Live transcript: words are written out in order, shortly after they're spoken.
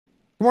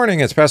Good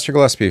morning, it's Pastor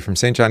Gillespie from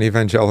St. John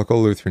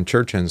Evangelical Lutheran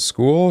Church and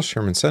School,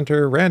 Sherman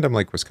Center, Random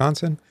Lake,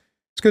 Wisconsin.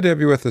 It's good to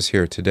have you with us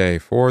here today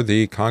for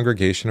the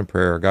Congregation of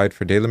Prayer, a guide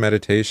for daily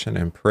meditation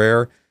and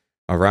prayer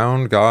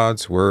around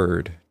God's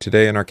Word.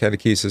 Today in our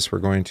catechesis, we're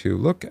going to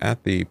look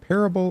at the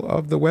parable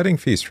of the wedding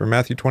feast from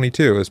Matthew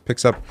 22. This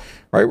picks up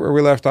right where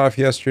we left off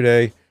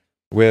yesterday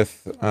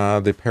with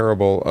the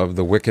parable of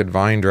the wicked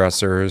vine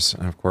dressers.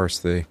 And of course,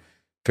 the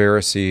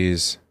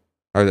Pharisees,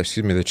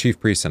 the chief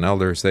priests and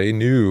elders, they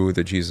knew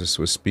that Jesus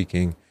was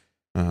speaking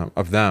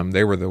of them.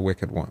 They were the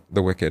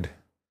wicked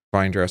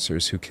vine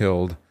dressers who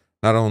killed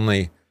not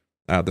only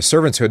the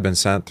servants who had been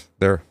sent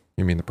there,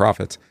 you mean the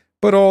prophets,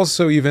 but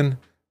also even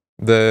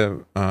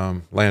the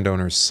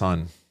landowner's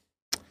son,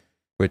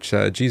 which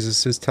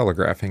Jesus is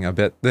telegraphing a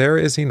bit there,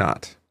 is he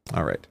not?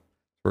 All right,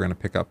 we're going to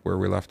pick up where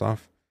we left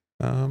off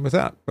with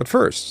that. But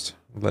first,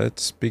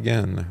 let's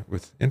begin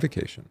with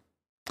invocation.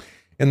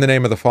 In the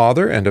name of the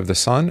Father, and of the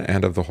Son,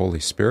 and of the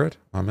Holy Spirit.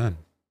 Amen.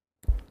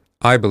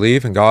 I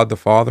believe in God the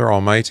Father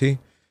Almighty,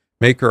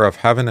 maker of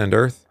heaven and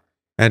earth,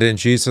 and in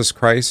Jesus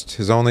Christ,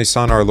 his only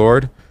Son, our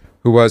Lord,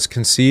 who was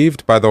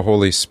conceived by the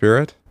Holy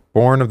Spirit,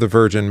 born of the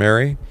Virgin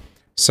Mary,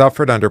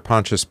 suffered under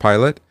Pontius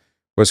Pilate,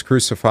 was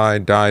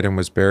crucified, died, and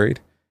was buried.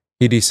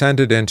 He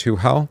descended into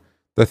hell.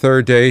 The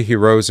third day he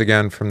rose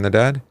again from the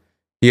dead.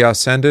 He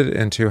ascended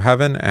into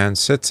heaven and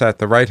sits at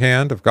the right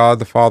hand of God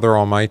the Father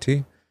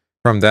Almighty.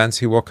 From thence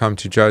he will come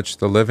to judge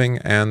the living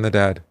and the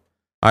dead.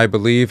 I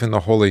believe in the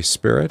Holy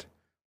Spirit,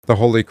 the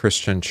holy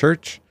Christian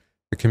Church,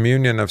 the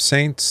communion of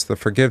saints, the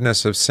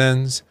forgiveness of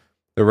sins,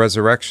 the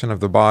resurrection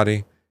of the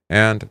body,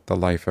 and the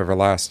life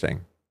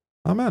everlasting.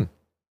 Amen.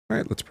 All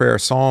right, let's pray our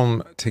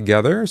psalm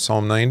together,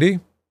 Psalm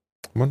 90.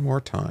 One more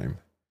time.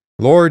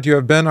 Lord, you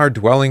have been our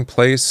dwelling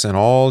place in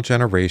all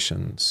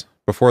generations.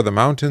 Before the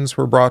mountains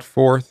were brought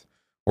forth,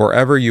 or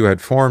ever you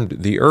had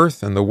formed the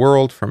earth and the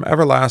world, from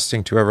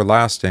everlasting to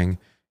everlasting,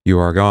 you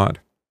are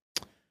God.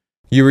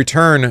 You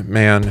return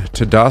man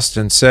to dust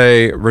and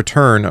say,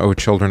 Return, O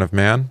children of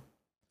man.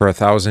 For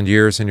 1,000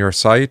 years in your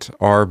sight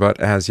are but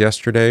as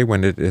yesterday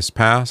when it is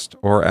past,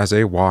 or as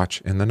a watch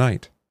in the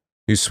night.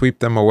 You sweep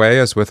them away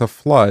as with a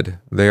flood.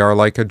 They are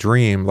like a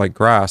dream, like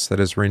grass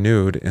that is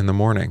renewed in the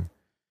morning.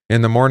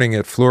 In the morning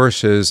it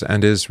flourishes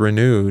and is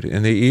renewed.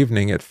 In the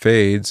evening it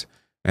fades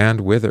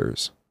and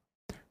withers.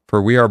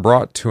 For we are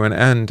brought to an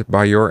end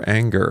by your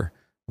anger.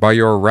 By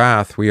your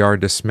wrath we are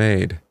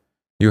dismayed.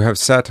 You have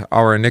set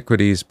our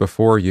iniquities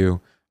before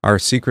you, our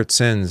secret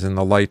sins in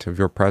the light of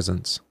your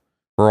presence.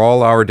 For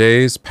all our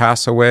days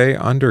pass away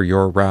under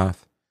your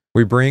wrath.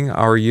 We bring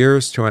our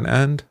years to an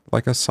end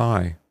like a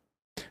sigh.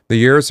 The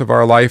years of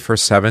our life are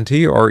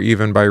 70, or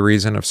even by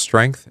reason of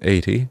strength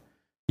 80.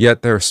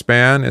 Yet their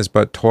span is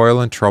but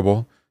toil and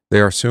trouble. They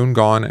are soon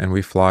gone, and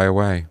we fly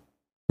away.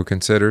 Who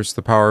considers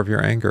the power of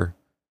your anger,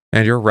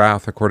 and your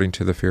wrath according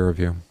to the fear of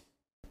you?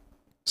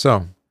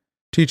 So,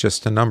 teach us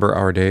to number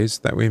our days,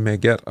 that we may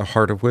get a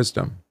heart of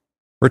wisdom.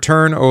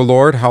 Return, O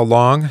Lord, how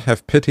long?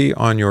 Have pity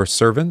on your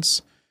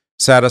servants.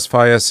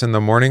 Satisfy us in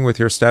the morning with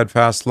your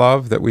steadfast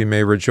love, that we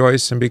may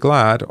rejoice and be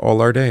glad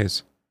all our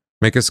days.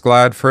 Make us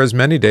glad for as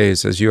many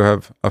days as you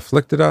have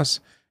afflicted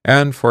us,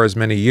 and for as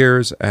many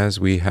years as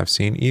we have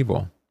seen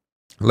evil.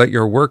 Let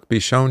your work be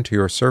shown to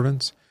your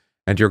servants,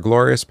 and your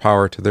glorious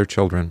power to their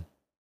children.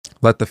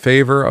 Let the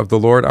favor of the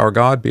Lord our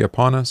God be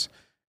upon us,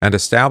 and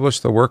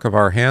establish the work of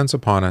our hands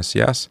upon us.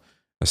 Yes,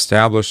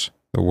 establish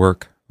the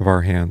work of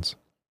our hands.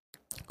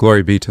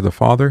 Glory be to the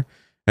Father,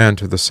 and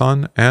to the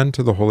Son, and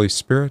to the Holy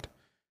Spirit,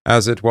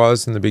 as it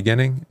was in the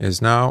beginning,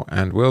 is now,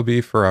 and will be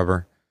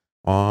forever.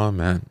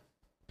 Amen.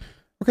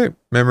 Okay,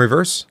 memory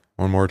verse,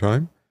 one more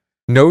time.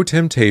 No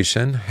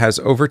temptation has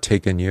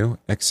overtaken you,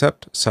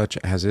 except such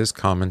as is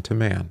common to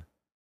man.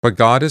 But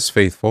God is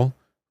faithful,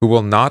 who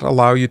will not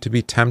allow you to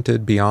be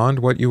tempted beyond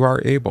what you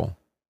are able,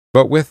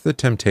 but with the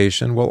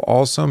temptation will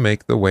also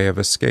make the way of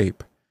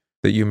escape,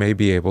 that you may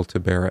be able to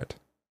bear it.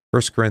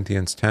 1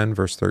 Corinthians 10,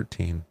 verse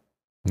 13.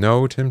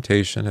 No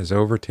temptation has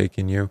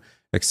overtaken you,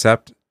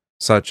 except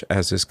such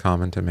as is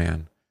common to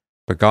man.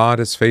 But God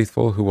is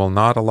faithful, who will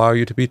not allow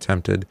you to be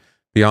tempted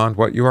beyond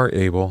what you are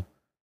able,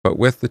 but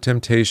with the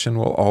temptation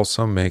will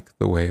also make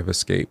the way of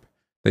escape,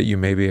 that you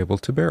may be able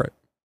to bear it.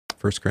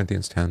 1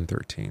 Corinthians 10,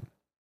 13.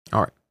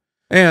 All right.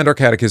 And our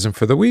catechism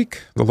for the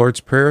week, the Lord's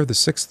Prayer, the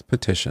sixth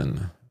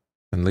petition.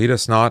 And lead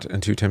us not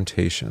into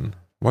temptation.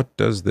 What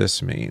does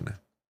this mean?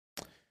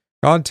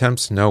 God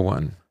tempts no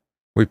one.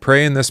 We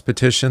pray in this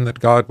petition that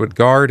God would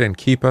guard and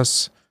keep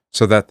us,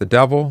 so that the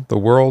devil, the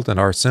world, and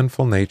our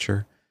sinful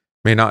nature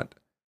may not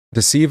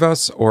deceive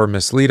us or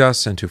mislead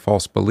us into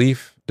false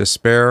belief,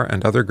 despair,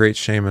 and other great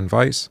shame and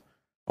vice.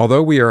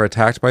 Although we are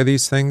attacked by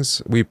these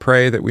things, we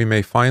pray that we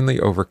may finally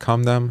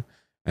overcome them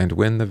and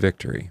win the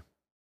victory.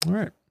 All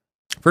right.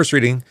 First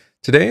reading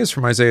today is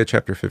from Isaiah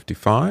chapter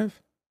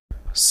 55.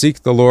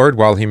 Seek the Lord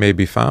while he may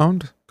be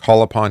found.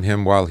 Call upon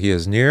him while he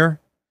is near.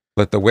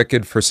 Let the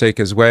wicked forsake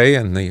his way,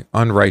 and the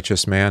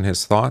unrighteous man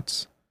his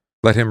thoughts.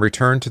 Let him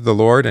return to the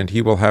Lord, and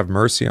he will have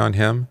mercy on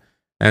him,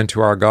 and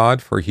to our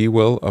God, for he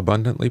will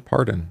abundantly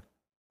pardon.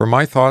 For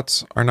my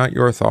thoughts are not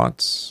your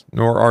thoughts,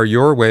 nor are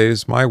your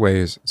ways my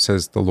ways,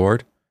 says the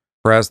Lord.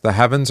 For as the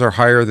heavens are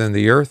higher than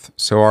the earth,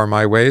 so are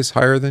my ways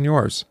higher than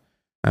yours,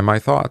 and my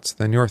thoughts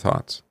than your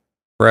thoughts.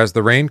 For as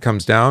the rain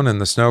comes down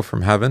and the snow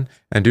from heaven,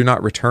 and do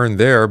not return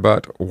there,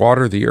 but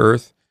water the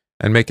earth,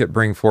 and make it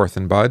bring forth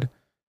and bud,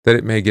 that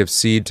it may give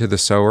seed to the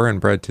sower and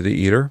bread to the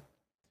eater,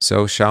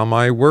 so shall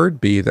my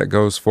word be that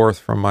goes forth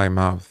from my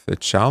mouth.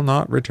 It shall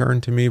not return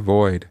to me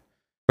void,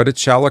 but it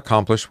shall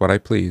accomplish what I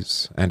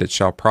please, and it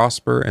shall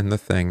prosper in the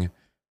thing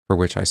for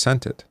which I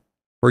sent it.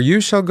 For you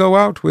shall go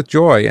out with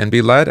joy, and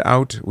be led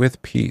out with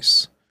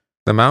peace.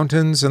 The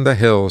mountains and the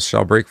hills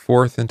shall break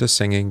forth into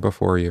singing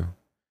before you,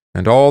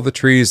 and all the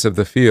trees of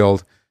the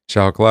field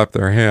shall clap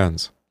their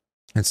hands.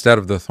 Instead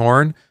of the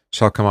thorn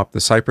shall come up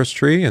the cypress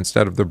tree,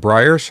 instead of the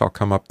brier shall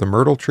come up the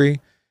myrtle tree,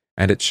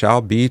 and it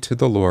shall be to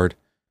the Lord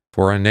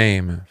for a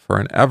name, for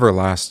an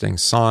everlasting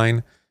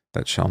sign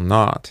that shall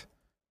not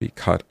be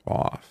cut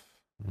off.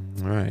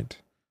 All right.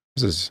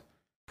 This is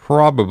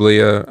probably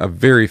a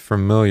very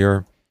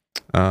familiar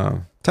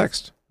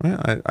text.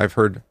 I've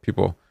heard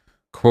people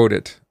quote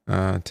it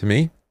to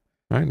me.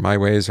 Right? My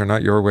ways are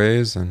not your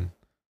ways, and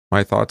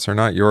my thoughts are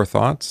not your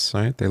thoughts.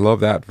 Right? They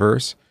love that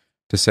verse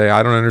to say,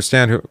 I don't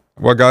understand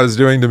what God is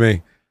doing to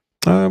me,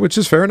 which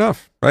is fair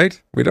enough,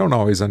 right? We don't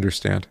always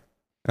understand.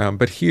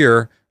 But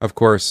here, of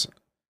course,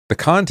 the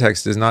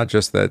context is not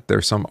just that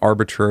there's some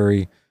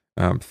arbitrary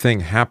thing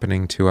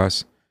happening to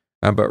us,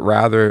 but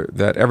rather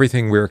that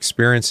everything we're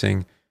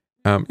experiencing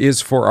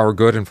is for our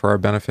good and for our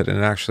benefit, and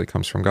it actually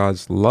comes from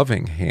God's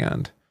loving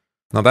hand.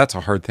 Now, that's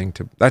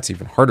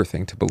even harder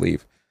thing to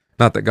believe.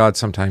 Not that God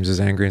sometimes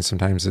is angry and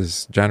sometimes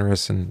is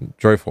generous and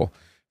joyful,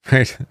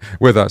 right,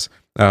 with us,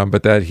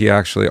 but that he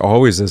actually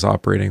always is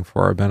operating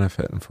for our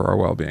benefit and for our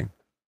well-being.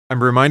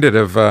 I'm reminded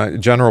of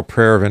general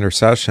prayer of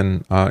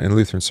intercession in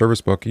Lutheran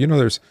Service Book. You know,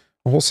 there's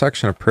a whole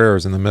section of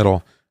prayers in the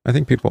middle. I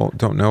think people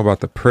don't know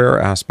about the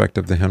prayer aspect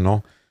of the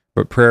hymnal,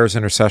 but prayers,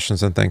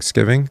 intercessions, and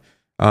thanksgiving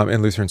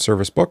in Lutheran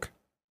Service Book.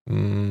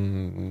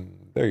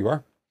 There you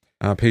are.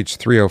 Page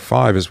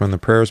 305 is when the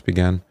prayers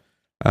begin.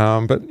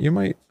 But you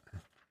might,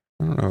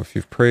 I don't know if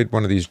you've prayed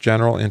one of these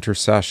general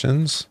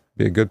intercessions.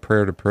 Be a good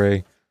prayer to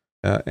pray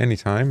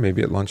anytime,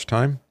 maybe at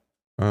lunchtime.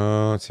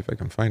 Let's see if I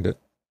can find it.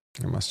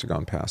 I must have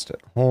gone past it.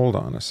 Hold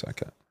on a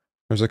second.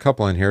 There's a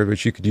couple in here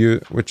which you could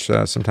use, which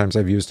sometimes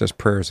I've used as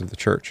prayers of the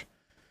church.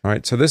 All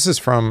right, so this is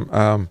from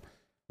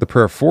the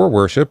prayer for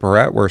worship or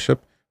at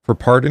worship for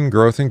pardon,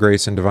 growth, and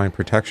grace and divine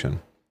protection.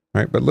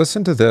 All right, but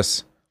listen to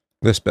this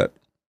bit.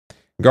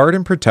 Guard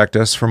and protect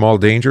us from all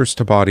dangers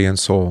to body and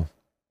soul.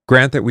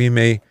 Grant that we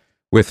may,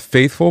 with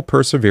faithful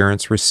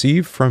perseverance,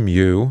 receive from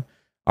you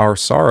our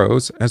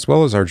sorrows as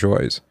well as our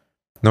joys,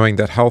 knowing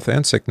that health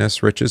and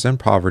sickness, riches and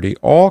poverty,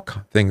 all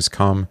things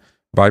come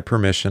by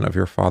permission of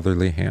your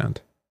fatherly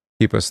hand.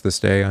 Keep us this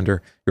day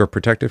under your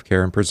protective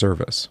care and preserve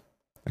us,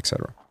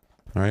 etc.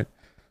 All right?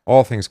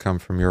 All things come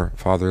from your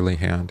fatherly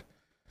hand.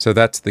 So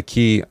that's the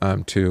key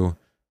to,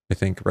 I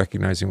think,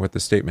 recognizing what the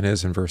statement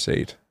is in verse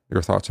 8.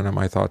 Your thoughts are not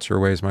my thoughts, your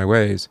ways my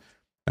ways.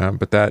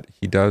 But that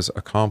he does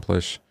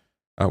accomplish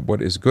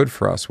what is good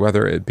for us,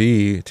 whether it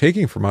be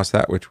taking from us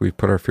that which we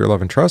put our fear,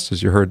 love, and trust,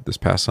 as you heard this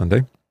past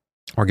Sunday,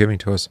 or giving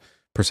to us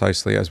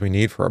precisely as we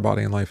need for our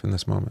body and life in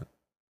this moment.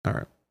 All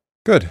right.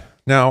 Good.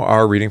 Now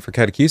our reading for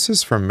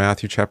catechesis from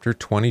Matthew chapter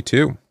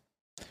 22.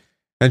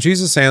 And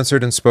Jesus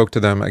answered and spoke to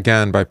them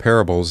again by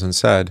parables and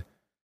said,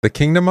 The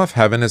kingdom of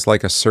heaven is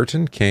like a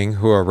certain king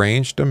who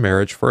arranged a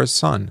marriage for his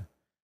son,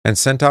 and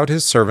sent out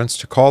his servants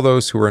to call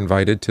those who were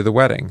invited to the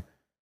wedding,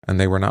 and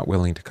they were not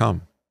willing to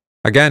come.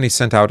 Again he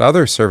sent out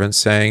other servants,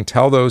 saying,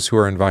 Tell those who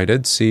are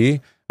invited,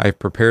 See, I have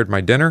prepared my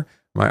dinner,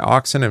 my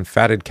oxen and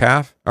fatted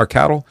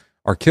cattle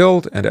are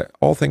killed, and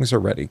all things are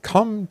ready.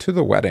 Come to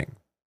the wedding.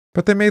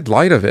 But they made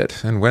light of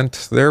it, and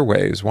went their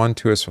ways, one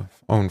to his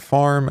own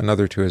farm,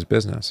 another to his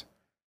business.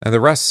 And the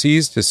rest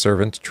seized his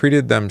servants,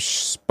 treated them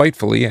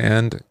spitefully,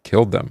 and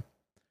killed them.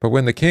 But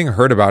when the king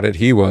heard about it,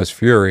 he was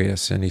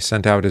furious, and he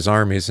sent out his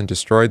armies and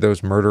destroyed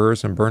those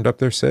murderers and burned up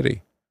their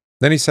city.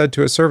 Then he said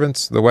to his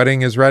servants, The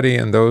wedding is ready,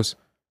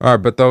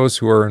 but those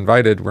who are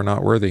invited were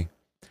not worthy.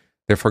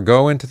 Therefore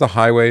go into the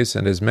highways,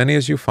 and as many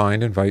as you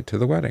find, invite to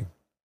the wedding.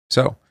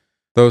 So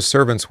those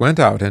servants went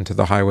out into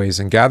the highways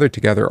and gathered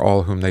together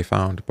all whom they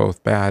found,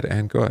 both bad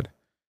and good.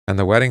 And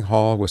the wedding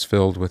hall was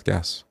filled with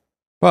guests.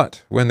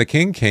 But when the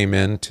king came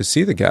in to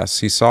see the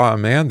guests, he saw a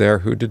man there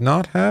who did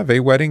not have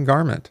a wedding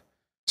garment.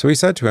 So he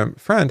said to him,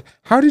 Friend,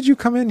 how did you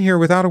come in here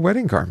without a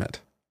wedding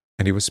garment?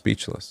 And he was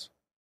speechless.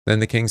 Then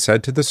the king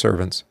said to the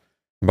servants,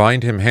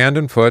 Bind him hand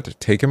and foot,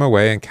 take him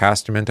away, and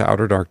cast him into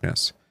outer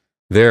darkness.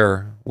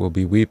 There will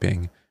be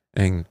weeping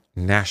and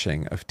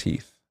gnashing of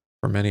teeth.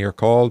 For many are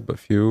called, but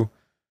few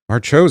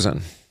are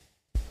chosen.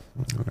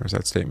 There's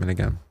that statement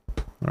again.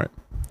 All right.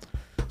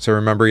 So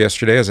remember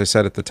yesterday, as I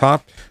said at the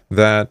top,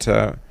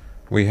 that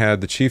we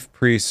had the chief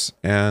priests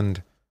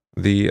and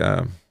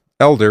the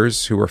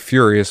elders who were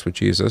furious with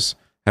Jesus,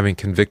 having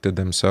convicted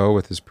them so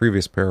with his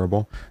previous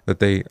parable, that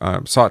they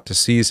sought to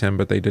seize him,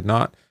 but they did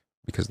not,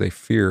 because they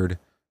feared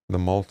the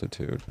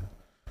multitude.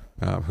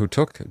 who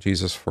took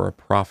Jesus for a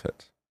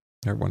prophet.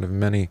 They're one of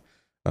many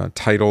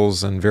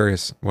titles and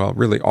various,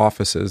 really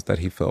offices that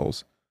he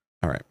fills.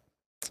 All right.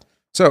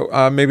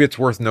 So maybe it's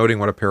worth noting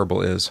what a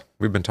parable is.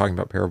 We've been talking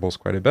about parables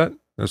quite a bit.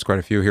 There's quite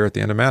a few here at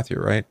the end of Matthew,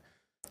 right?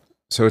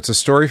 So it's a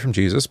story from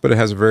Jesus, but it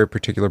has a very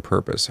particular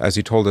purpose, as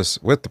he told us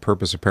with the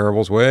purpose of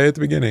parables way at the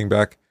beginning,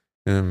 back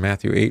in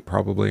Matthew 8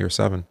 probably, or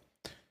 7,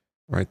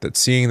 right? That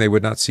seeing they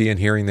would not see, and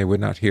hearing they would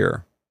not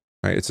hear,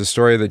 right? It's a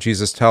story that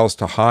Jesus tells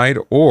to hide,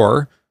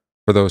 or,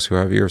 for those who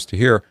have ears to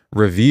hear,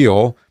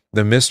 reveal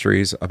the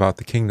mysteries about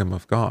the kingdom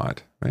of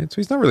God, right? So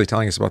he's not really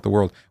telling us about the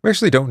world. We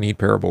actually don't need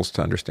parables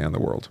to understand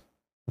the world,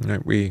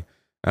 right? We,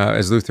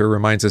 as Luther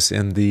reminds us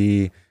in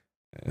the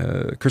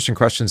Christian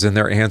Questions and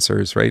Their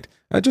Answers, right?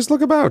 Just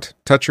look about,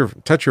 touch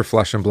your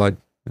flesh and blood.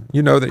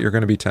 You know that you're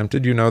going to be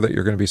tempted. You know that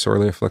you're going to be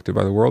sorely afflicted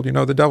by the world. You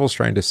know the devil's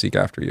trying to seek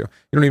after you. You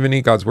don't even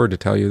need God's word to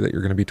tell you that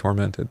you're going to be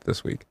tormented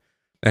this week,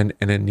 and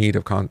in need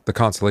of the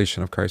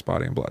consolation of Christ's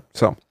body and blood.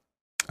 So,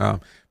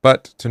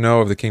 but to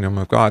know of the kingdom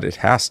of God, it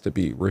has to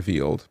be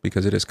revealed,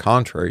 because it is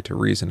contrary to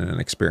reason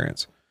and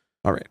experience.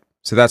 All right,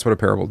 so that's what a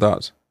parable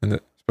does, and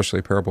especially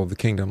a parable of the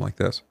kingdom like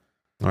this.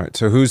 All right,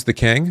 so who's the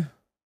king?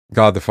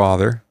 God the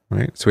Father,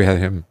 right? So we had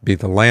him be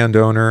the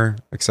landowner,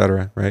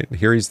 etc., right? And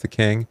here he's the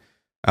king,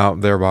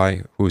 out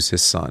thereby who's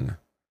his son.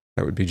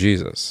 That would be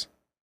Jesus,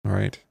 all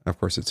right? Of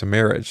course, it's a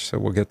marriage, so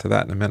we'll get to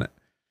that in a minute.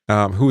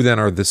 Who then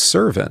are the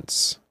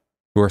servants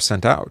who are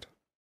sent out?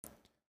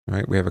 All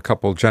right, we have a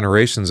couple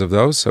generations of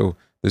those, so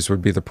this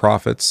would be the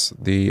prophets,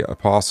 the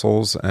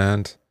apostles,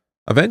 and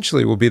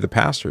eventually will be the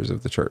pastors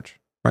of the church,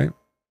 right?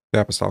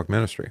 The apostolic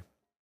ministry,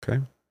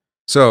 okay?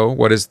 So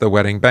what is the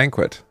wedding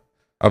banquet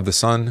of the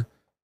Son,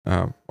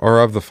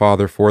 or of the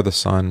Father for the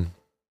Son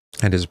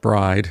and his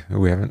bride, who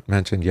we haven't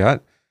mentioned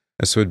yet?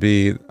 This would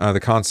be the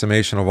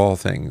consummation of all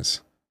things,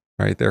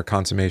 right? Their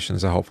consummation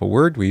is a helpful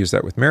word. We use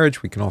that with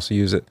marriage. We can also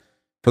use it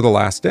for the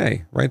last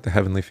day, right? The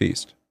heavenly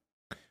feast.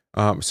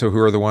 So who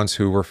are the ones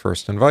who were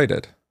first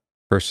invited?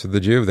 First to the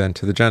Jew, then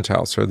to the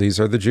Gentiles. So these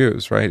are the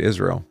Jews, right?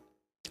 Israel.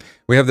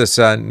 We have this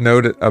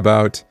note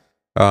about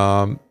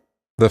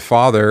the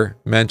father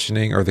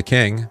mentioning, or the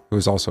king, who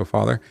is also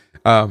father,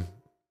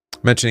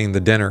 mentioning the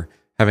dinner,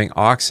 having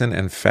oxen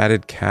and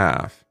fatted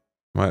calf.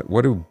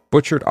 What do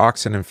butchered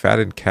oxen and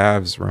fatted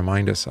calves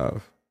remind us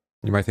of?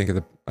 You might think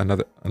of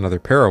another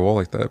parable,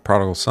 like the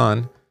prodigal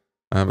son,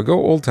 but go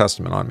Old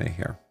Testament on me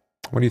here.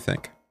 What do you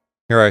think?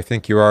 Here I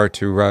think you are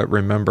to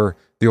remember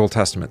the Old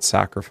Testament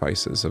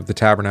sacrifices of the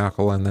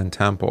tabernacle and then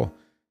temple,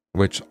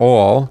 which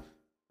all,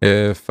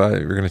 if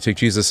you're going to take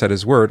Jesus at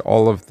his word,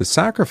 all of the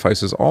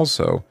sacrifices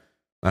also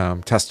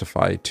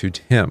testify to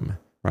him,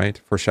 right?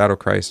 Foreshadow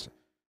Christ,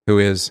 who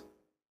is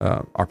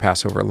our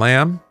Passover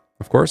lamb,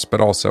 of course,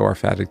 but also our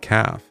fatted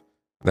calf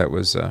that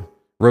was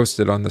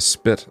roasted on the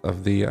spit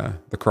of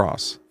the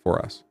cross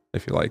for us,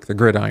 if you like, the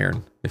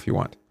gridiron, if you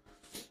want.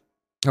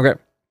 Okay,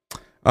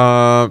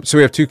 so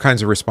we have two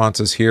kinds of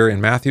responses here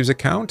in Matthew's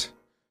account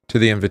to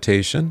the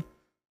invitation.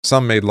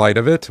 Some made light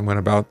of it and went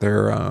about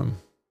their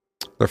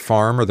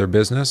farm or their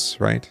business,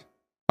 right?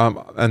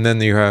 And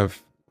then you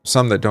have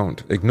some that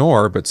don't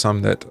ignore, but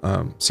some that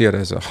see it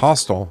as a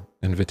hostile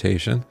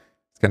invitation.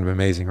 It's kind of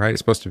amazing, right? It's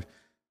supposed to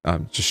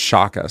just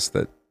shock us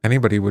that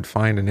anybody would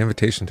find an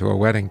invitation to a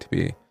wedding to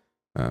be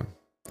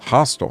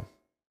hostile,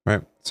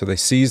 right? So they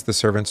seize the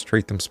servants,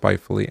 treat them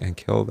spitefully, and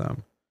kill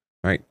them,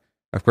 right?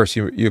 Of course,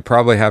 you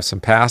probably have some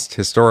past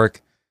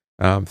historic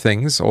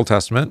things, Old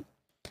Testament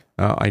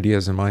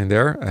ideas in mind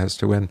there as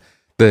to when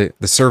the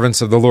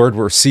servants of the Lord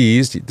were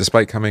seized,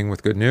 despite coming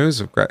with good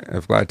news of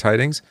glad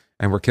tidings,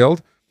 and were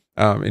killed.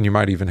 And you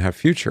might even have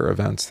future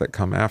events that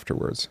come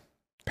afterwards,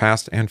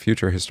 past and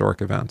future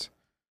historic events.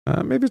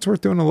 Maybe it's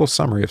worth doing a little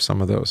summary of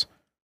some of those.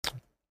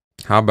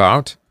 How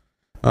about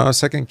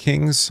 2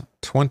 Kings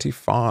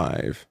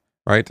 25,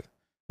 right?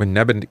 When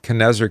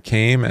Nebuchadnezzar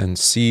came and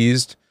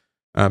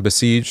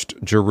besieged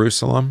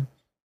Jerusalem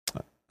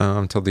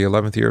until the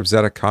 11th year of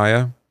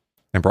Zedekiah,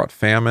 and brought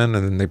famine,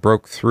 and then they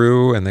broke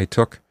through and they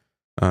took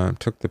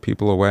the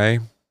people away,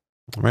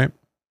 right?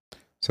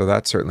 So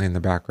that's certainly in the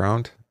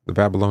background. The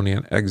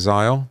Babylonian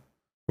exile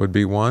would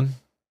be one.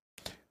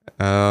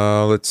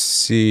 Let's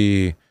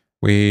see.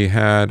 We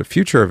had a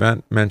future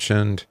event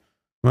mentioned,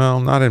 well,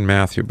 not in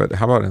Matthew, but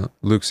how about in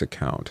Luke's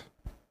account?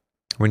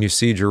 When you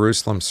see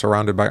Jerusalem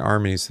surrounded by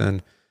armies,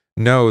 then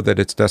know that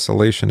its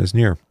desolation is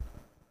near.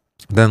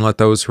 Then let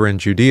those who are in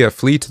Judea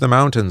flee to the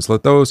mountains.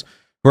 Let those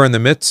who are in the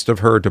midst of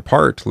her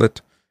depart. Let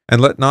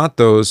not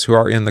those who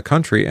are in the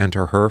country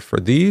enter her, for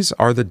these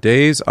are the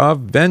days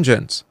of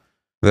vengeance,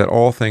 that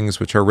all things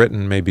which are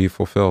written may be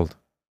fulfilled.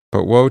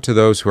 But woe to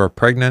those who are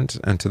pregnant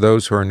and to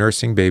those who are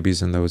nursing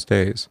babies in those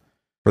days.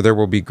 For there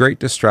will be great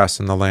distress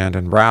in the land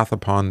and wrath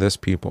upon this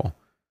people,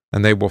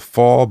 and they will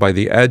fall by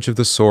the edge of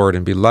the sword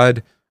and be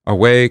led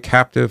away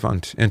captive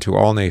into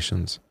all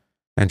nations.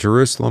 And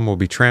Jerusalem will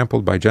be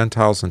trampled by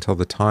Gentiles until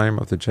the time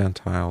of the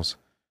Gentiles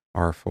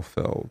are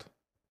fulfilled.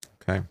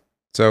 Okay,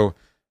 so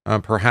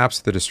perhaps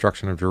the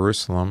destruction of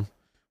Jerusalem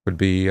would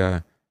be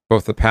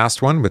both the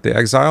past one with the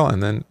exile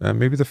and then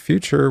maybe the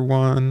future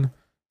one,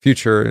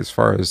 future as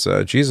far as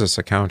Jesus'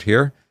 account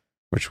here,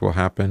 which will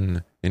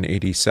happen in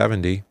AD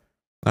 70.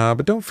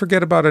 But don't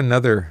forget about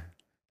another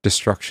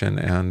destruction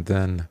and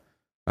then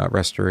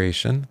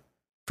restoration.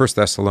 1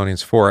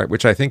 Thessalonians 4,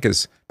 which I think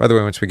is, by the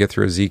way, once we get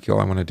through Ezekiel,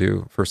 I want to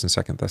do 1st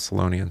and 2nd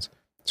Thessalonians.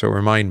 So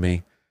remind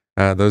me,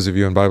 those of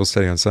you in Bible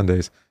study on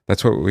Sundays,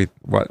 that's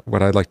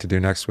what I'd like to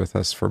do next with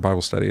us for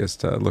Bible study is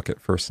to look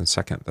at 1st and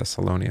 2nd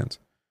Thessalonians.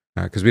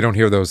 Because we don't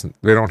hear them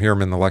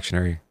in the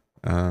lectionary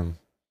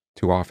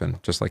too often,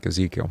 just like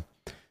Ezekiel.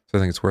 So I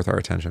think it's worth our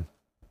attention.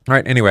 All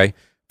right, anyway,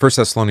 1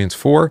 Thessalonians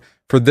 4,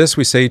 for this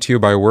we say to you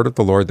by a word of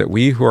the Lord, that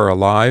we who are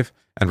alive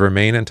and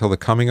remain until the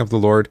coming of the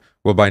Lord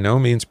will by no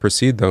means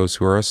precede those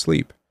who are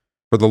asleep.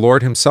 For the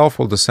Lord himself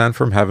will descend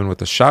from heaven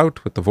with a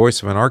shout, with the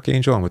voice of an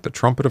archangel, and with the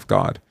trumpet of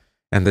God,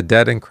 and the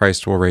dead in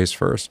Christ will raise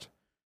first.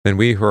 Then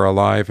we who are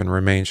alive and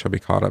remain shall be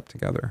caught up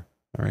together.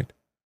 All right.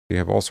 We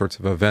have all sorts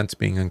of events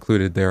being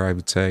included there, I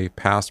would say,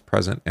 past,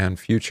 present, and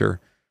future,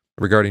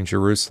 regarding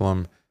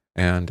Jerusalem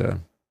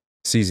and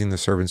seizing the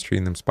servants,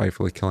 treating them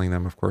spitefully, killing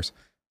them, of course.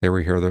 There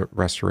we hear the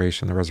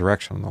restoration, the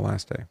resurrection on the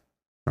last day.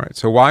 All right,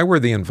 so why were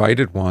the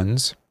invited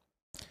ones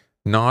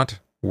not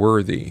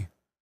worthy,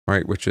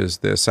 right, which is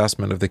the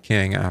assessment of the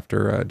king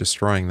after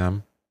destroying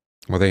them?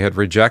 Well, they had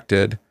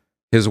rejected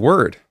his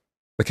word,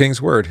 the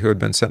king's word, who had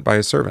been sent by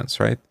his servants,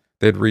 right?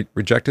 They had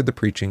rejected the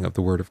preaching of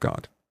the word of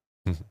God,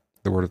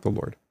 the word of the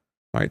Lord.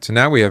 All right, so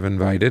now we have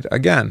invited,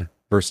 again,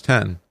 verse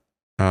 10.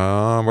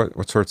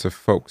 What sorts of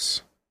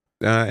folks?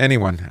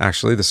 Anyone,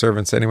 actually, the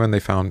servants, anyone they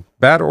found,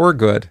 bad or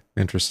good,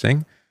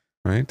 interesting,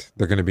 right?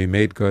 They're going to be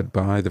made good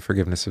by the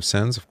forgiveness of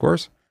sins, of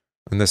course.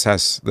 And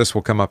this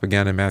will come up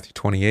again in Matthew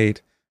 28,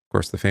 of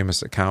course, the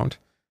famous account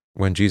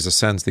when Jesus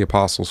sends the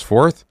apostles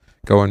forth,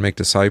 go and make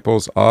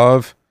disciples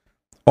of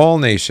all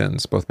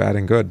nations, both bad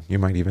and good, you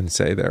might even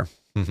say there.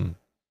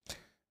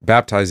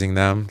 Baptizing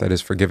them, that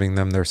is, forgiving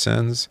them their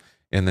sins,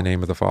 in the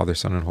name of the Father,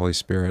 Son, and Holy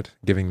Spirit,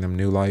 giving them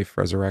new life,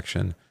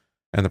 resurrection,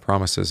 and the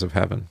promises of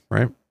heaven,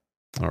 right?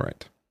 All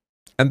right.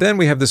 And then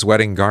we have this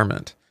wedding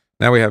garment.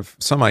 Now we have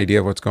some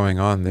idea of what's going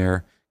on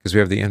there, because we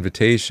have the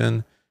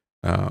invitation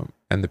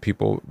and the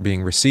people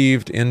being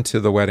received into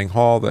the wedding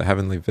hall, the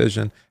heavenly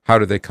vision. How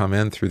do they come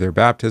in? Through their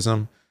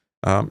baptism.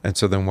 And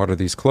so then what are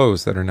these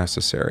clothes that are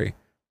necessary?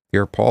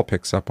 Here Paul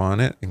picks up on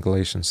it in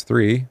Galatians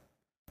 3.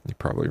 You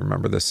probably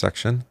remember this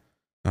section.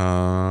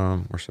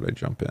 Where should I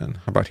jump in?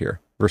 How about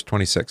here? Verse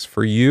 26.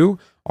 For you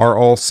are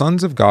all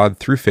sons of God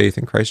through faith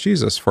in Christ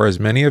Jesus. For as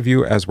many of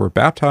you as were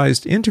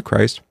baptized into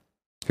Christ,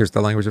 here's the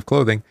language of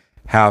clothing,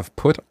 have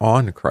put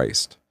on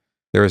Christ.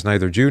 There is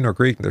neither Jew nor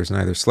Greek, there's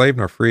neither slave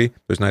nor free,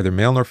 there's neither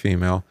male nor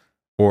female,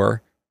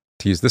 or,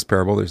 to use this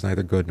parable, there's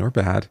neither good nor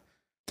bad,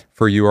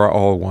 for you are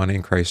all one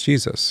in Christ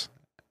Jesus.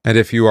 And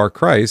if you are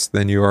Christ,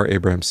 then you are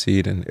Abraham's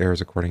seed and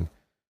heirs according,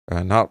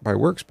 not by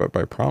works, but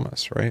by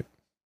promise, right?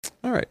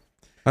 All right.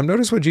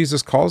 Notice what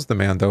Jesus calls the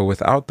man, though,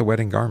 without the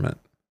wedding garment,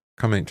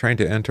 trying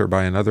to enter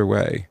by another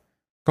way.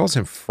 He calls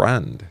him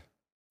friend,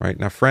 right?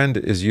 Now, friend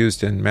is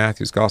used in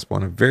Matthew's gospel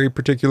in a very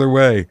particular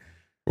way.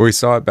 We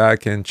saw it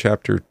back in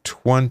chapter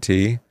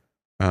 20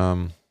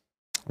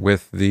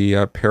 with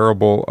the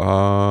parable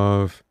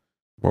of,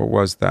 what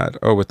was that?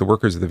 Oh, with the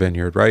workers of the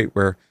vineyard, right?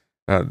 Where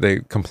they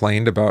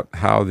complained about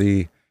how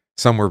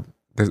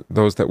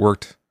those that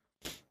worked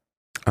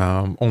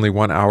only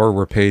 1 hour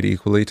were paid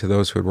equally to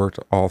those who had worked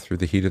all through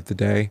the heat of the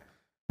day,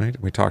 right?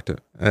 We talked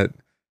at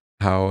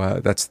how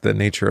that's the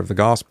nature of the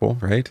gospel,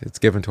 right? It's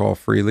given to all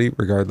freely,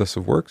 regardless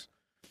of works.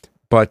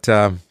 But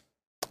you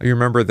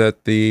remember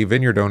that the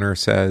vineyard owner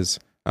says,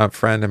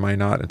 friend, am I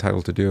not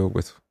entitled to do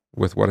with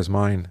what is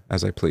mine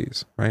as I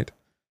please, right?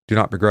 Do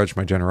not begrudge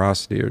my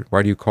generosity. Or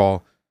why do you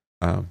call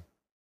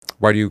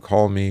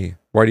me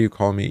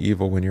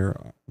evil when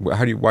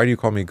why do you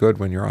call me good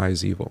when your eye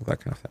is evil? That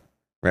kind of thing,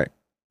 right?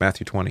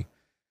 Matthew 20.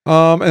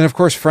 And of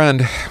course,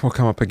 friend will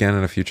come up again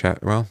in a few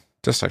chapters. Well,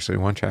 just actually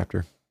one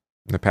chapter,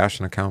 in the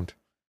Passion account.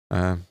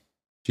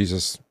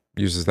 Jesus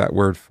uses that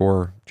word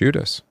for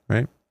Judas,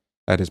 right?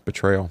 At his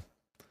betrayal.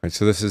 Right,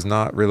 so this is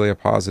not really a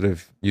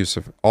positive use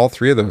of all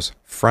three of those.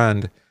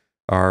 Friend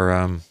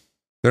are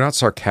they're not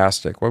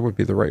sarcastic. What would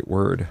be the right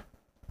word?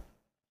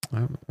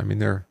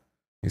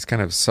 He's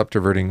kind of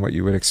subverting what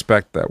you would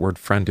expect that word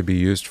friend to be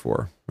used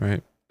for,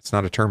 right? It's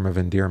not a term of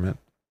endearment.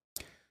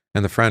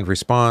 And the friend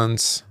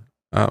responds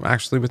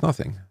actually with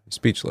nothing,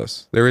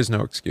 speechless. There is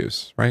no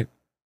excuse, right?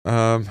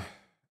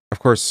 Of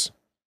course,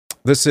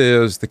 this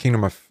is the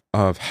kingdom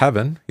of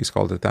heaven. He's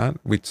called it that.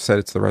 We said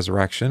it's the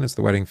resurrection. It's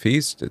the wedding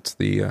feast. It's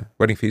the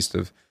wedding feast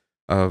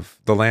of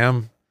the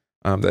Lamb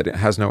that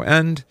has no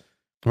end,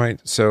 right?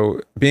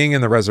 So being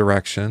in the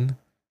resurrection,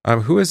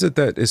 who is it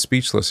that is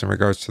speechless in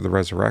regards to the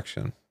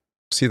resurrection?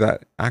 See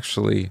that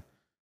actually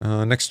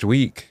next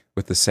week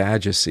with the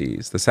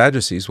Sadducees. The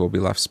Sadducees will be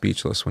left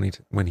speechless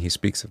when he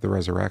speaks of the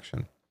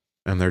resurrection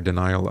and their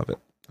denial of it.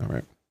 All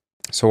right.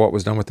 So what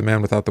was done with the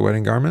man without the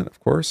wedding garment?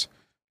 Of course,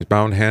 he's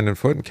bound hand and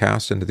foot and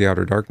cast into the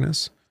outer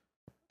darkness,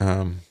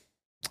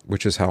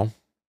 which is hell.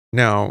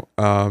 Now,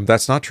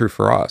 that's not true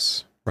for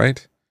us,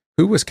 right?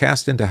 Who was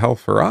cast into hell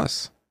for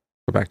us?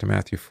 Go back to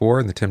Matthew 4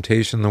 and the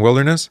temptation in the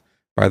wilderness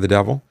by the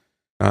devil,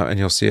 and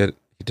you'll see it.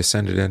 He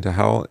descended into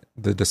hell.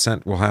 The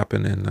descent will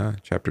happen in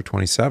chapter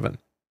 27,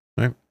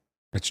 right?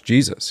 It's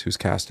Jesus who's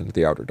cast into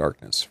the outer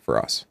darkness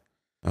for us.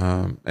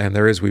 And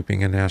there is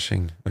weeping and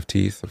gnashing of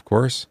teeth, of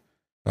course.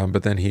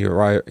 But then he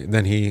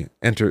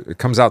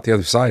comes out the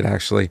other side,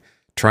 actually,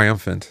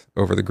 triumphant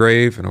over the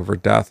grave and over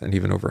death and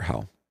even over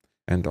hell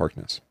and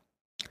darkness.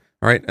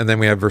 All right, and then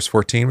we have verse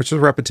 14, which is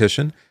a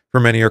repetition. For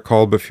many are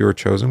called, but few are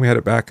chosen. We had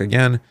it back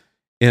again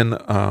in,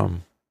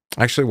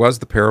 actually was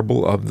the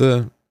parable of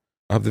the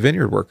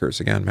vineyard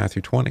workers, again,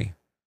 Matthew 20.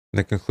 And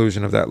the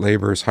conclusion of that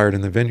labor is hired in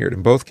the vineyard.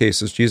 In both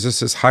cases,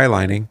 Jesus is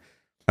highlighting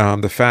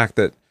the fact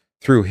that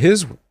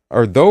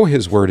though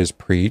his word is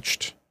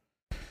preached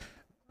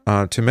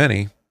to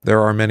many,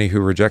 there are many who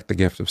reject the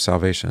gift of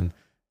salvation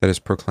that is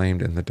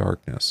proclaimed in the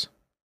darkness.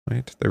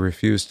 Right? They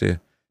refuse to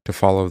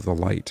follow the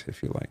light,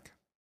 if you like.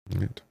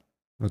 Right?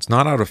 It's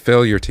not out of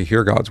failure to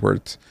hear God's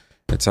words.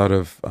 It's out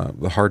of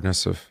the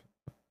hardness of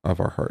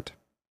our heart.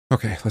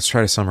 Okay, let's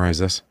try to summarize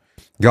this.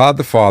 God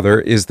the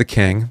Father is the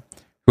King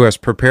who has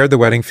prepared the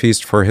wedding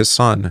feast for his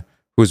Son,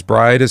 whose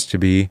bride is to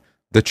be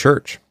the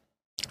church.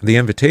 The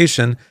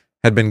invitation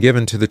had been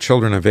given to the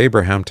children of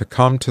Abraham to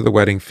come to the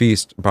wedding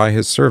feast by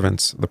his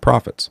servants, the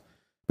prophets,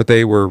 but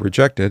they were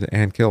rejected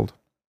and killed.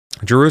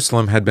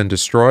 Jerusalem had been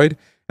destroyed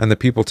and the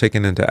people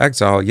taken into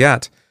exile,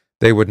 yet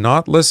they would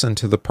not listen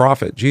to the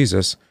prophet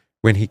Jesus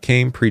when he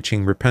came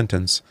preaching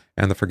repentance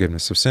and the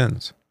forgiveness of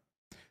sins.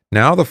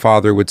 Now the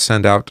Father would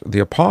send out the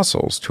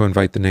apostles to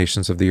invite the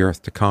nations of the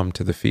earth to come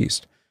to the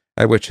feast,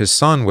 at which his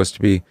Son was to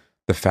be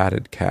the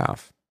fatted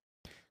calf.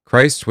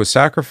 Christ was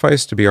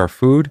sacrificed to be our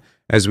food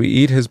as we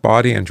eat his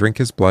body and drink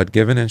his blood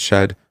given and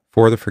shed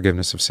for the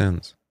forgiveness of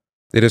sins.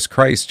 It is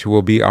Christ who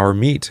will be our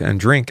meat and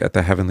drink at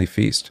the heavenly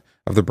feast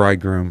of the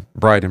bride and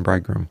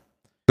bridegroom.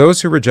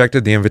 Those who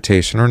rejected the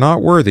invitation are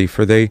not worthy,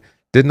 for they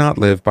did not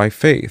live by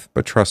faith,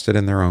 but trusted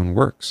in their own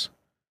works.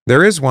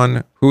 There is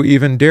one who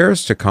even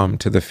dares to come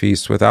to the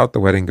feast without the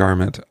wedding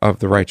garment of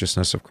the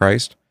righteousness of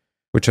Christ,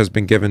 which has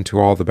been given to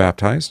all the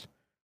baptized.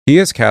 He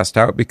is cast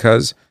out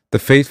because the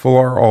faithful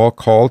are all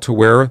called to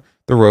wear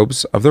the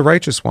robes of the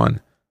righteous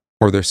one,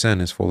 or their sin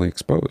is fully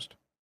exposed.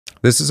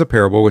 This is a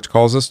parable which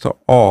calls us to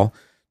all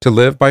to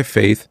live by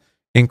faith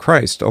in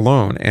Christ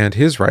alone and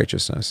his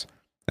righteousness,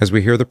 as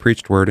we hear the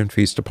preached word and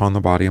feast upon the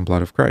body and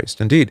blood of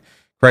Christ. Indeed,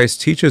 Christ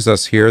teaches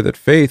us here that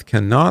faith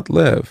cannot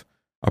live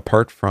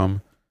apart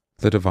from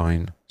the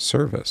divine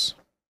service,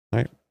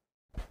 right?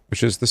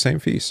 Which is the same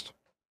feast.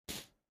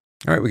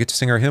 All right, we get to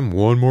sing our hymn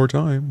one more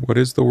time. What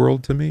is the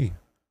world to me?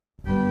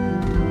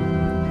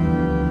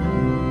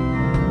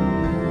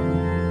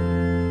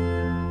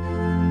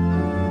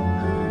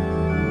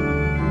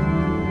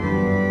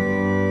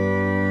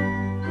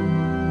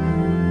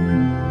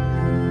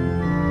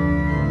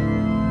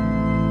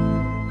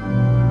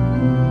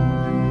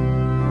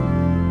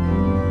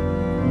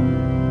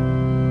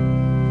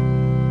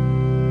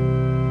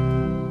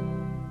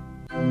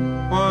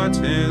 What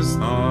is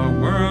the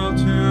world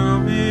to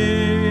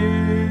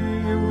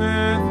me,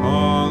 with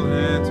all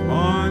its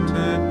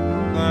vaunted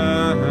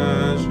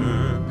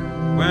pleasure,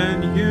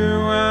 when you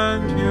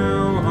and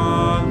you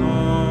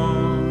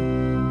alone,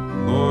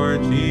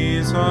 Lord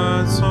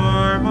Jesus,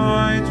 are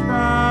my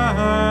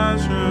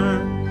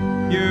treasure,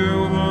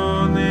 you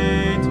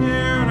only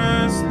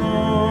dearest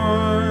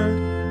Lord,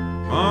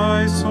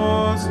 my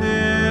soul's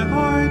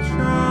delight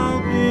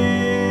shall be,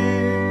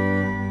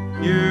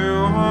 you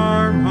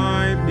are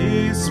my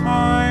peace,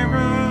 my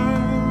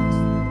rest.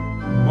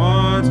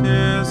 What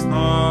is the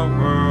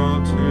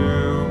world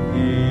to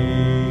me?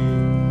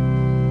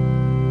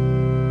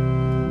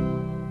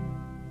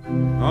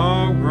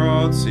 The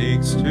world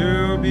seeks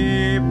to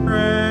be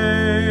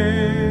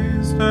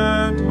praised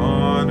and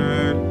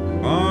honored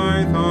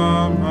by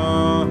the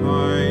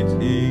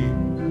mighty,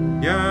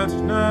 yet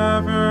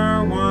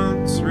never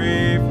once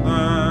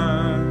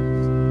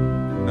reflects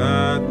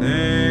that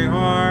they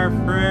are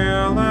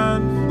frail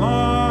and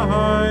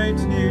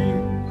flighty.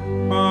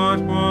 But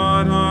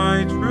what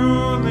I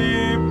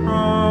truly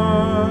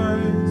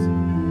prize,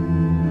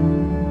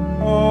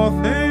 all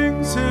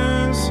things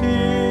is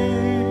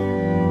He,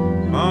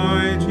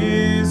 my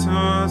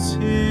Jesus,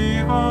 He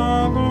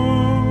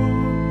alone.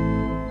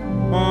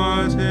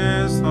 What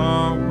is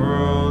the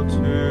world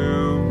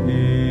to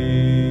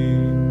me?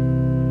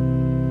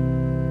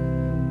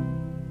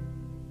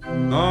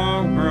 The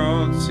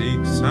world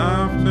seeks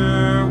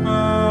after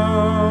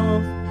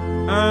wealth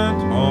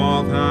and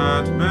all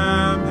that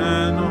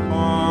mammon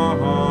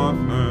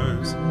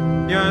offers,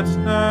 yet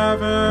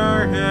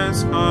never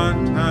is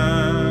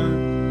content.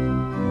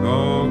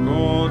 Though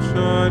gold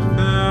should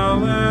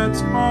fill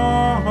its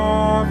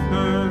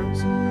coffers,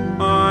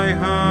 I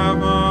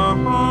have a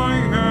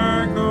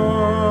higher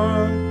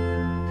good.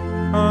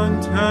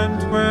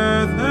 Content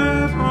with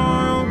it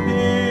I'll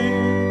be.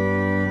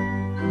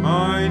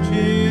 My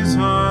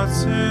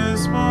Jesus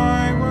is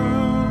my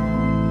will.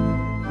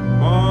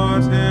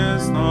 What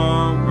is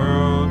the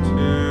world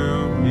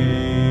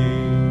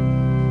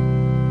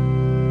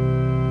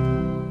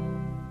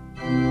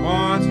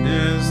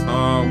is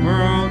the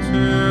world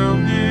to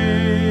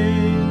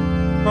me?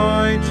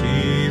 My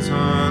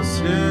Jesus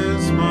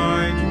is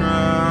my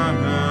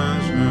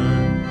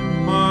treasure,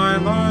 my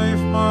life,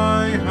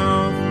 my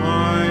health,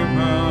 my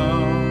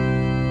wealth,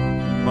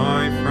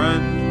 my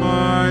friend,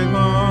 my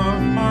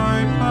love,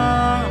 my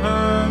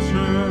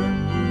pleasure,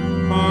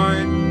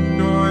 my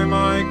joy,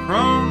 my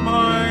crown,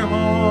 my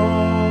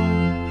hope,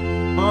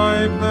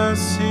 my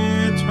bliss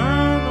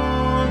eternally.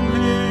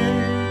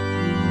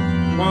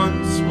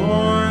 Once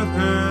more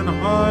then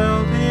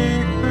I'll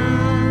declare,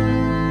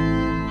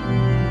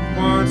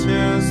 what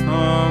is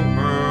the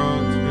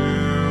world to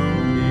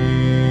me?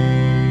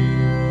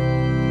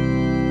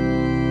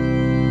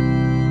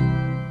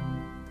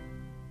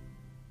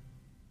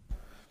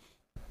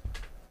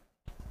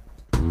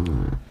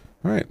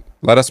 All right,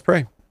 let us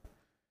pray.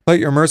 Let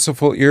your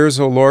merciful ears,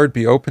 O Lord,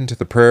 be open to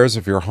the prayers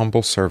of your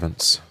humble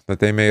servants, that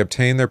they may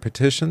obtain their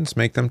petitions,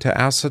 make them to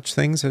ask such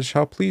things as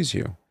shall please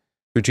you.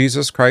 Through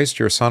Jesus Christ,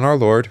 your Son, our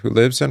Lord, who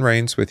lives and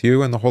reigns with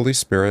you in the Holy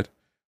Spirit,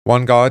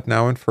 one God,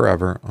 now and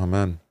forever.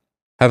 Amen.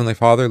 Heavenly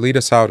Father, lead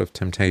us out of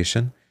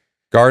temptation.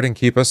 Guard and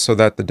keep us so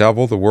that the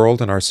devil, the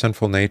world, and our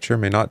sinful nature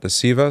may not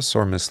deceive us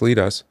or mislead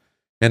us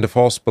into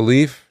false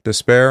belief,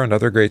 despair, and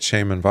other great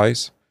shame and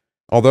vice.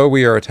 Although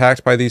we are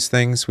attacked by these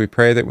things, we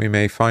pray that we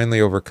may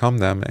finally overcome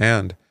them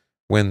and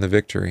win the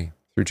victory.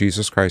 Through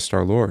Jesus Christ,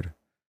 our Lord.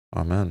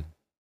 Amen.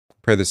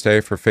 Pray this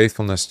day for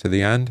faithfulness to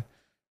the end,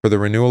 for the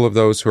renewal of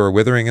those who are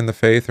withering in the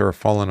faith or have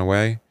fallen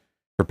away,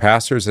 for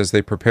pastors as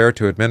they prepare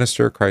to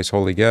administer Christ's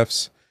holy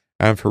gifts,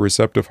 and for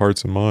receptive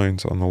hearts and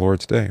minds on the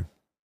Lord's day.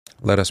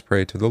 Let us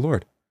pray to the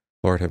Lord.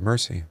 Lord, have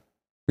mercy.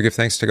 We give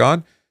thanks to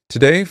God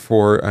today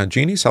for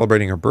Jeannie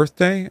celebrating her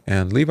birthday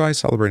and Levi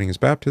celebrating his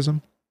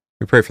baptism.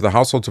 We pray for the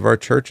households of our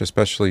church,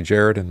 especially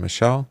Jared and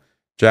Michelle,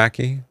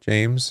 Jackie,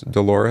 James,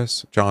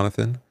 Dolores,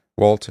 Jonathan,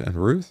 Walt, and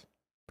Ruth.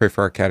 Pray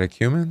for our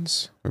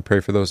catechumens. We pray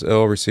for those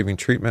ill receiving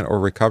treatment or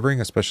recovering,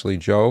 especially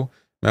Joe,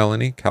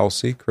 Melanie,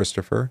 Kelsey,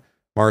 Christopher,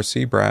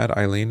 Marcy, Brad,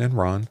 Eileen, and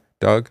Ron,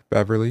 Doug,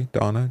 Beverly,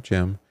 Donna,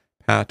 Jim,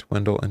 Pat,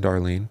 Wendell, and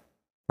Darlene.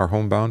 Our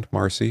homebound,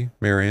 Marcy,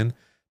 Marion,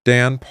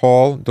 Dan,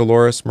 Paul,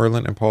 Dolores,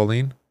 Merlin, and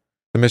Pauline.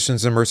 The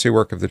missions and mercy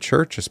work of the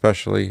church,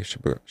 especially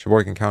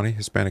Sheboygan County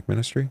Hispanic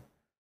Ministry.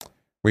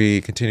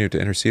 We continue to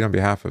intercede on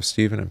behalf of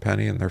Stephen and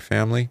Penny and their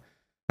family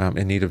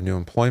in need of new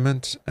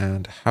employment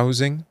and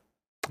housing.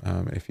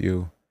 If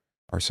you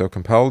are so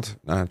compelled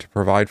to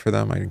provide for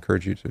them, I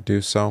encourage you to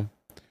do so.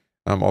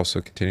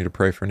 Also continue to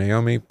pray for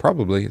Naomi,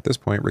 probably at this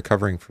point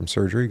recovering from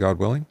surgery, God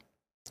willing.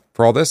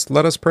 For all this,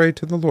 let us pray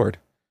to the Lord.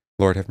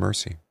 Lord, have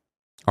mercy.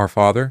 Our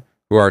Father,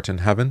 who art in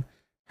heaven,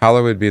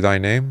 hallowed be thy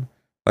name.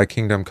 Thy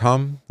kingdom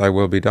come, thy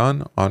will be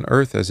done, on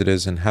earth as it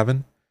is in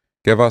heaven.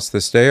 Give us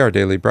this day our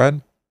daily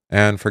bread,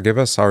 and forgive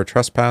us our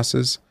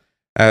trespasses,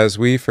 as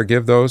we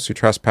forgive those who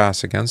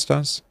trespass against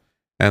us.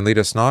 And lead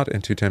us not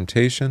into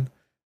temptation,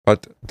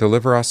 but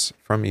deliver us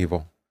from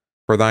evil.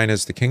 For thine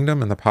is the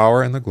kingdom, and the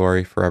power, and the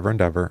glory, forever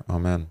and ever.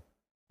 Amen.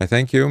 I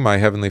thank you, my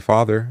heavenly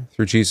Father,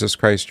 through Jesus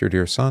Christ, your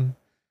dear Son,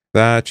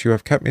 that you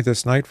have kept me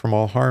this night from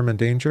all harm and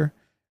danger,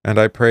 and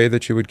I pray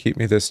that you would keep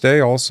me this day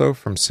also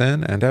from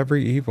sin and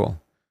every evil,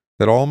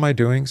 that all my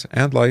doings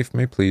and life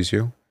may please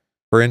you.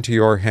 For into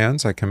your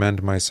hands I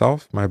commend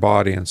myself, my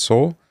body and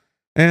soul,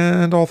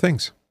 and all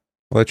things.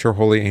 Let your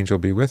holy angel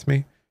be with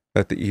me,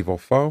 that the evil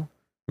foe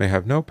may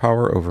have no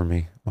power over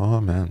me.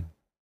 Amen.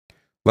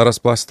 Let us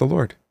bless the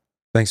Lord.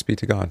 Thanks be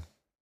to God.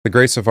 The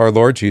grace of our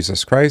Lord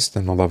Jesus Christ,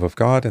 and the love of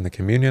God, and the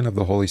communion of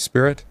the Holy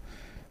Spirit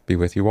be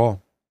with you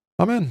all.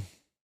 Amen.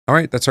 All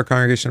right, that's our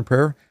congregation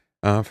prayer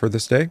for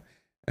this day,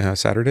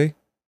 Saturday,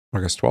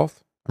 August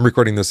 12th. I'm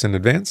recording this in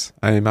advance.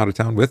 I am out of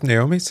town with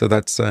Naomi, so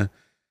that's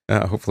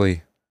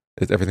hopefully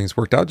everything's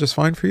worked out just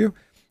fine for you.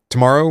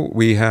 Tomorrow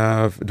we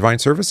have divine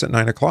service at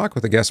 9 o'clock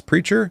with a guest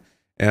preacher,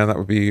 and that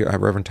would be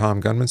Reverend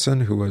Tom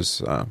Gunmanson, who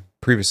was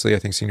previously, I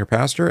think, senior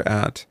pastor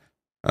at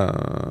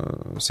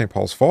St.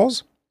 Paul's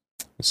Falls.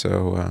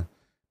 So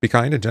be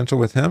kind and gentle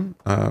with him.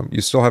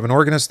 You still have an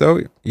organist,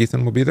 though.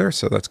 Ethan will be there,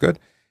 so that's good.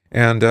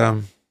 And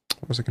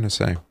what was I going to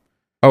say?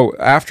 Oh,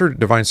 after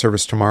divine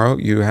service tomorrow,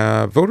 you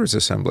have voters'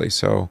 assembly.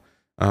 So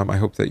I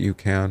hope that you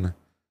can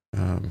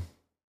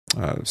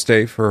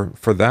stay for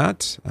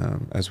that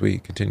as we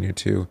continue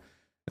to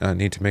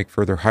need to make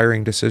further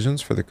hiring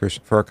decisions for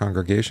our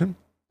congregation.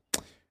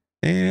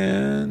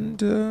 And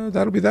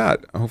that'll be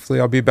that. Hopefully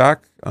I'll be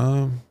back.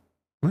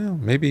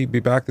 Maybe be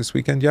back this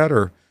weekend yet,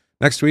 or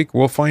next week.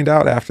 We'll find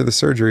out after the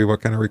surgery what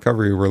kind of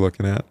recovery we're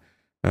looking at.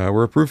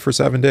 We're approved for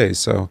 7 days,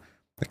 so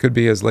it could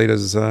be as late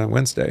as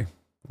Wednesday.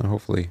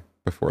 Hopefully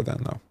before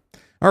then, though.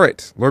 All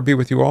right. Lord be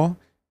with you all,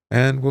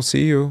 and we'll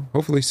see you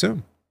hopefully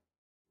soon.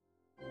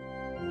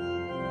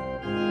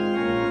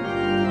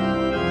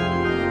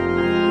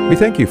 We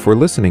thank you for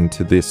listening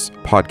to this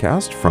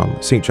podcast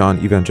from St. John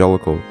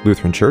Evangelical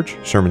Lutheran Church,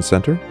 Sherman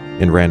Center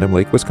in Random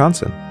Lake,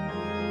 Wisconsin.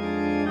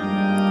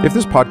 If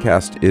this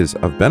podcast is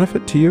of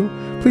benefit to you,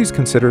 please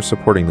consider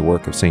supporting the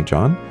work of St.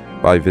 John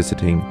by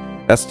visiting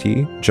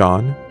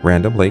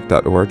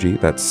stjohnrandomlake.org.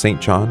 That's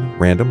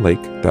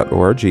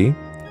stjohnrandomlake.org.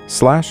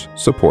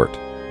 sherman.church/support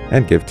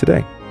and give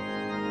today.